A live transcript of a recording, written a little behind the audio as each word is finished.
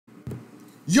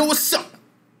Yo, what's up?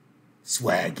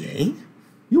 Swag gang.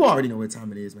 You already know what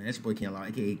time it is, man. It's your boy Ken Law,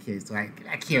 aka Kids. So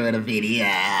back here with a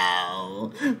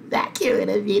video. Back here with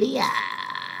a video.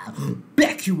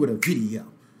 Back here with a video.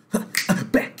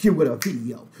 Back here with a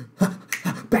video.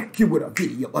 Back here with a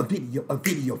video. A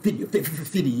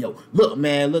video. Look,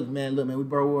 man. We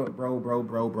bro.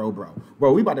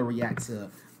 We about to react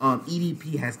to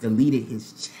EDP has deleted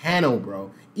his channel, bro.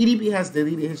 EDP has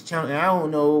deleted his channel, and I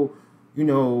don't know, you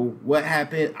know, what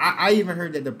happened. I even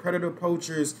heard that the Predator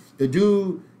Poachers, the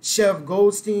dude, Chef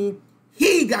Goldstein,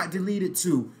 he got deleted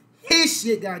too. His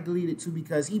shit got deleted too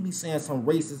because he be saying some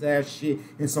racist ass shit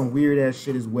and some weird ass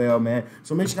shit as well, man.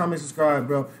 So make sure you comment, subscribe,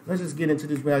 bro. Let's just get into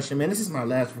this reaction, man. This is my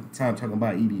last time talking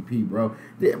about EDP, bro.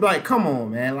 Like, come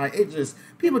on, man. Like,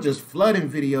 people just flooding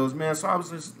videos, man. So I was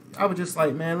just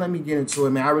like, man, let me get into it,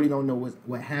 man. I really don't know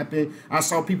what happened. I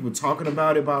saw people talking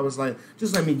about it, but I was like,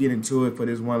 just let me get into it for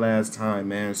this one last time,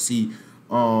 man. See,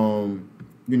 you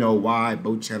know, why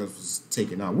both channels was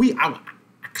taken out. I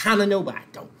kind of know, but I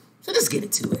don't. So let's get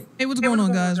into it. Hey, what's going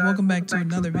on, guys? Welcome back to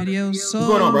another video. So, what's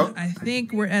going on, bro? I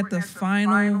think we're at the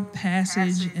final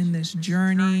passage in this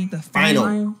journey, the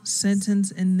final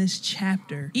sentence in this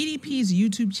chapter. EDP's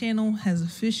YouTube channel has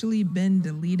officially been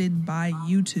deleted by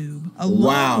YouTube,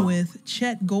 along with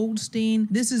Chet Goldstein.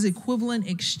 This is equivalent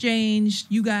exchange.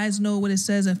 You guys know what it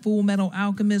says in Full Metal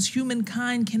Alchemist.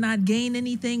 Humankind cannot gain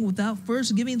anything without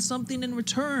first giving something in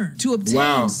return. To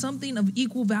obtain something of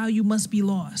equal value must be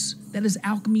lost. That is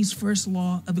alchemy's first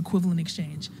law of equivalent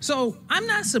exchange. So I'm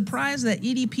not surprised that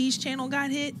EDP's channel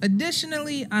got hit.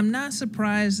 Additionally, I'm not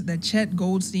surprised that Chet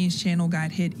Goldstein's channel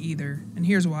got hit either. And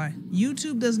here's why.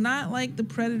 YouTube does not like the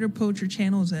Predator Poacher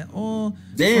channels at all.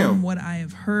 Damn. From what I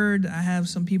have heard, I have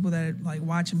some people that like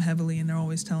watch him heavily and they're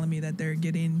always telling me that they're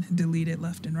getting deleted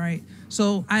left and right.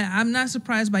 So I'm not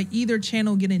surprised by either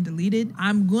channel getting deleted.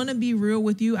 I'm gonna be real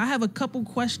with you. I have a couple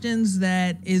questions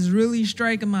that is really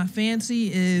striking my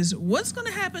fancy is what's going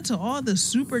to happen to all the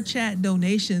super chat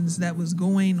donations that was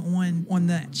going on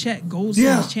the Chet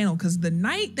Goldstein's channel? Because the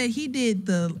night that he did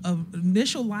the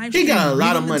initial live stream, he got a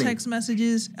lot of money. Text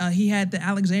messages, he had the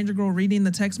Alexandra girl reading the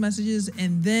text messages,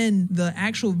 and then the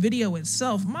actual video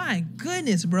itself. My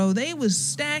goodness, bro, they was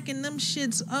stacking them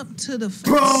shits up to the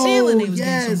ceiling. They was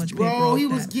getting so much paper off he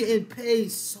was getting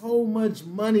paid so much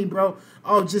money, bro.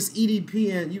 Oh, just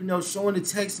EDP and, you know, showing the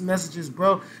text messages,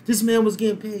 bro. This man was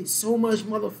getting paid so much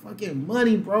motherfucking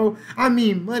money, bro. I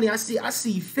mean money. I see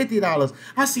 $50.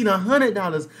 I seen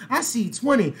 $100. I see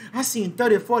 20. I seen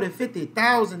 30, 40,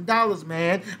 $50,000,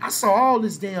 man. I saw all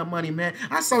this damn money, man.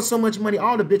 I saw so much money.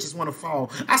 All the bitches want to fall.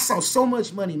 I saw so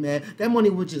much money, man. That money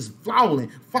was just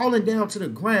falling down to the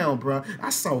ground, bro.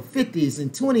 I saw 50s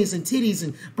and 20s and titties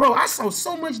and, bro, I saw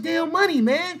so much damn money,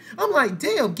 man. I'm like,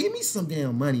 damn, give me some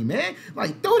damn money, man.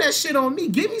 Like, throw that shit on me.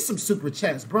 Give me some super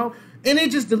chats, bro. And they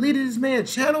just deleted his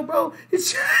man's channel, bro.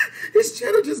 His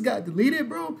channel just got deleted,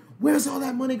 bro. Where's all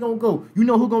that money gonna go? You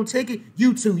know who gonna take it?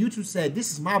 YouTube. YouTube said,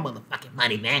 this is my motherfucking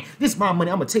money, man. This is my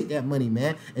money. I'm gonna take that money,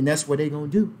 man. And that's what they gonna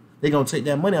do. They gonna take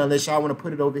that money unless y'all wanna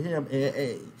put it over here.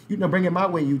 You know, bring it my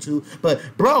way, YouTube. But,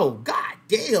 bro,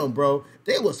 goddamn, bro.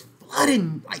 They was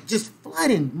flooding, like, just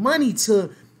flooding money to,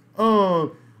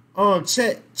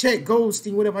 Chet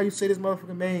Goldstein, whatever you say this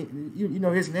motherfucking name, you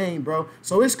know his name, bro.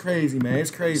 So it's crazy, man.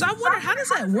 It's crazy. So I wonder, how does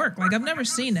that work? Like, I've never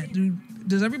seen that.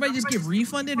 Does everybody just get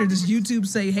refunded, or does YouTube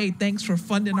say, hey, thanks for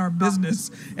funding our business,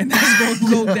 and that's going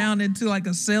to go down into like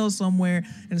a sale somewhere,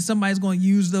 and somebody's going to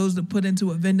use those to put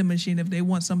into a vending machine if they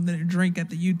want something to drink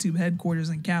at the YouTube headquarters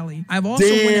in Cali? I've also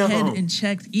went ahead and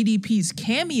checked EDP's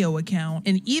Cameo account,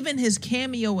 and even his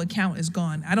Cameo account is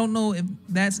gone. I don't know if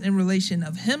that's in relation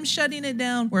of him shutting it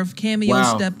down, or if Cameo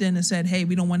stepped in and said, hey,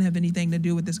 we don't want to have anything to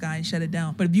do with this guy and shut it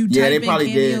down. But if you type in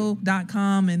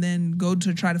cameo.com and then go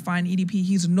to try to find EDP,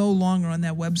 he's no longer on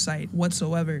that website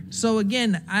whatsoever. So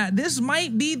again, this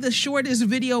might be the shortest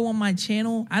video on my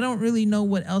channel. I don't really know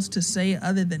what else to say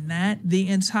other than that. The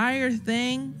entire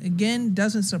thing, again,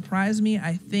 doesn't surprise me.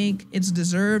 I think it's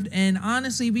deserved. And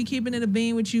honestly, be keeping it a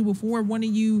bean with you before one of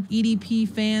you EDP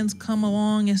fans come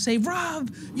along and say, Rob,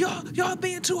 y'all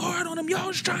being too hard on him.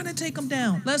 Y'all just trying to take him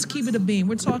down. Let's keep it a bean.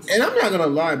 We're talking. And I'm not gonna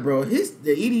lie, bro. The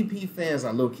EDP fans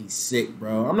are low-key sick,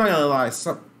 bro. I'm not gonna lie.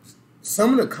 Some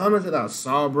of the comments that I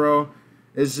saw, bro,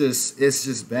 it's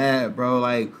just bad, bro.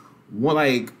 Like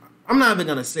I'm not even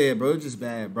gonna say it, bro. It's just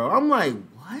bad, bro. I'm like,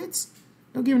 what?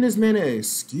 Y'all giving this man an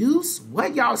excuse?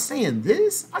 What? Y'all saying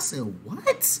this? I said,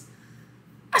 what?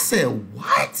 I said,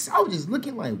 what? I was just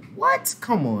looking like, what?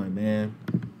 Come on, man.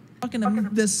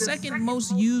 The second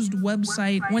most used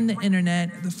website on the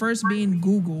internet, the first being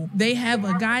Google. They have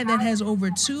a guy that has over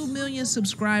 2 million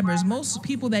subscribers. Most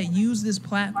people that use this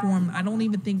platform, I don't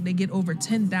even think they get over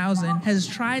 10,000, has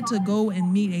tried to go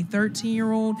and meet a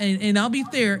 13-year-old, and I'll be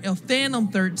fair, a phantom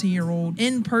 13-year-old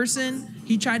in person.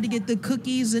 He tried to get the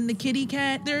cookies and the kitty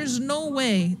cat. There's no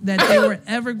way that they were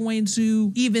ever going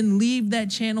to even leave that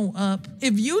channel up.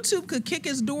 If YouTube could kick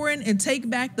his door in and take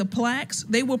back the plaques,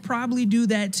 they will probably do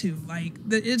that too. Like,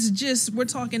 it's just, we're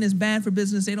talking it's bad for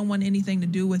business. They don't want anything to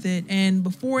do with it. And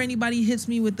before anybody hits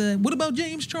me with the, what about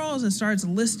James Charles, and starts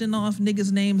listing off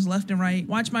niggas' names left and right,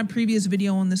 watch my previous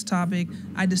video on this topic.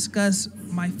 I discuss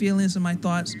my feelings and my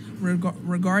thoughts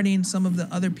regarding some of the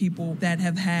other people that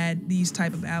have had these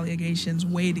type of allegations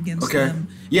weighed against them.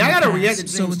 Yeah, I gotta react to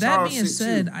James So with that Charles being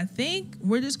said, too. I think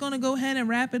we're just gonna go ahead and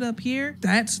wrap it up here.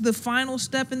 That's the final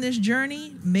step in this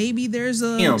journey. Maybe there's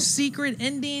a secret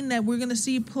ending that we're gonna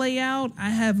see play out. I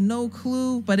have no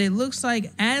clue, but it looks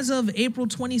like as of April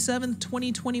 27th,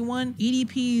 2021,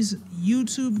 EDP's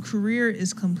YouTube career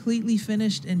is completely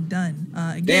finished and done.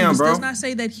 Again, this does not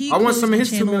say that he I want some of his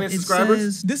channel. 2 million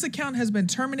subscribers. This account has been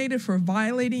terminated for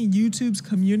violating YouTube's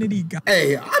community guidelines.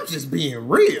 Hey, I'm just being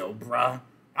real, bruh.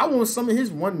 I want some of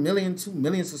his 1 million, 2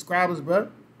 million subscribers, bruh.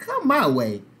 Come my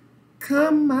way.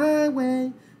 Come my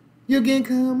way. You can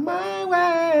come my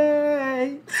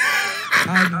way.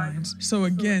 Guidelines. So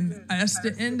again, that's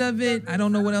the end of it. I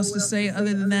don't know what else to say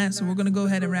other than that. So we're going to go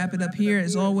ahead and wrap it up here.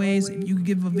 As always, if you could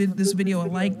give this video a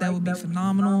like, that would be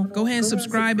phenomenal. Go ahead and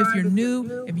subscribe if you're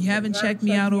new. If you haven't checked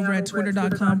me out over at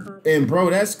twitter.com. And bro,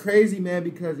 that's crazy, man,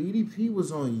 because EDP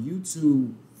was on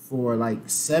YouTube for like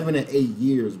 7 or 8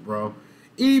 years, bro.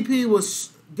 EDP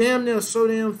was damn near so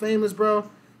damn famous, bro.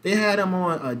 They had him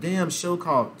on a damn show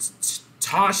called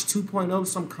Tosh 2.0,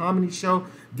 some comedy show.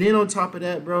 Then on top of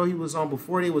that, bro, he was on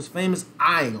before they was famous.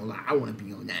 I ain't gonna lie, I want to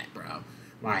be on that, bro.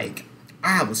 Like, I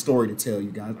have a story to tell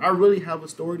you guys. I really have a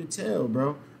story to tell,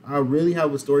 bro. I really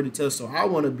have a story to tell, so I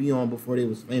want to be on before they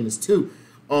was famous too.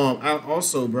 I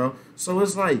also, bro. So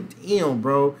it's like, damn,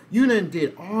 bro, you done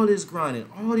did all this grinding,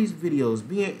 all these videos,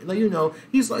 being like,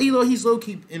 he's low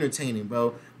key entertaining,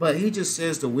 bro. But he just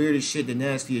says the weirdest shit, the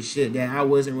nastiest shit that I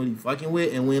wasn't really fucking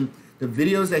with. And when the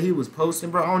videos that he was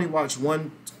posting, bro, I only watched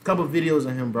couple videos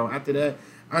of him, bro. After that,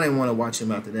 I didn't want to watch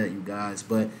him after that, you guys.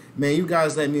 But man, you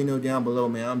guys let me know down below,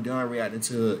 man. I'm done reacting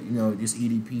to this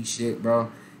EDP shit,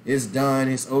 bro. It's done.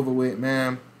 It's over with,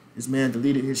 man. This man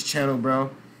deleted his channel,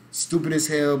 bro. Stupid as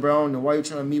hell, bro. I don't know why you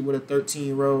trying to meet with a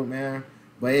 13-year-old, man.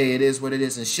 But hey, it is what it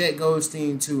is. And Shet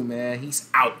Goldstein too, man. He's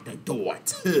out the door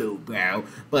too, bro.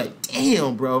 But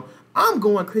damn, bro, I'm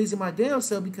going crazy my damn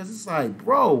self because it's like,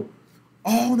 bro,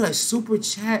 all that super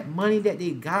chat money that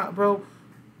they got, bro,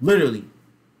 literally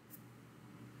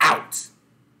out.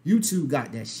 YouTube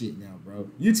got that shit now, bro.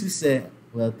 YouTube said,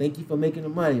 well, thank you for making the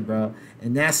money, bro.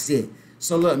 And that's it.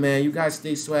 So look, man, you guys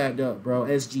stay swagged up, bro.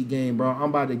 SG Game, bro. I'm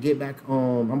about to get back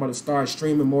I'm about to start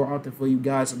streaming more often for you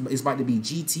guys. It's about to be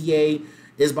GTA.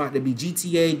 It's about to be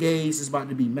GTA days. It's about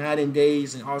to be Madden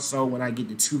days. And also when I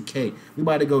get to 2K. We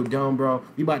about to go dumb, bro.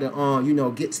 We about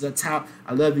to, get to the top.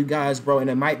 I love you guys, bro. And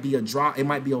it might be a drop. It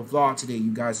might be a vlog today,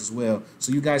 you guys, as well.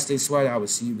 So you guys stay swagged. I will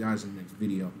see you guys in the next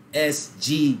video.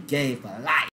 SG Game for life.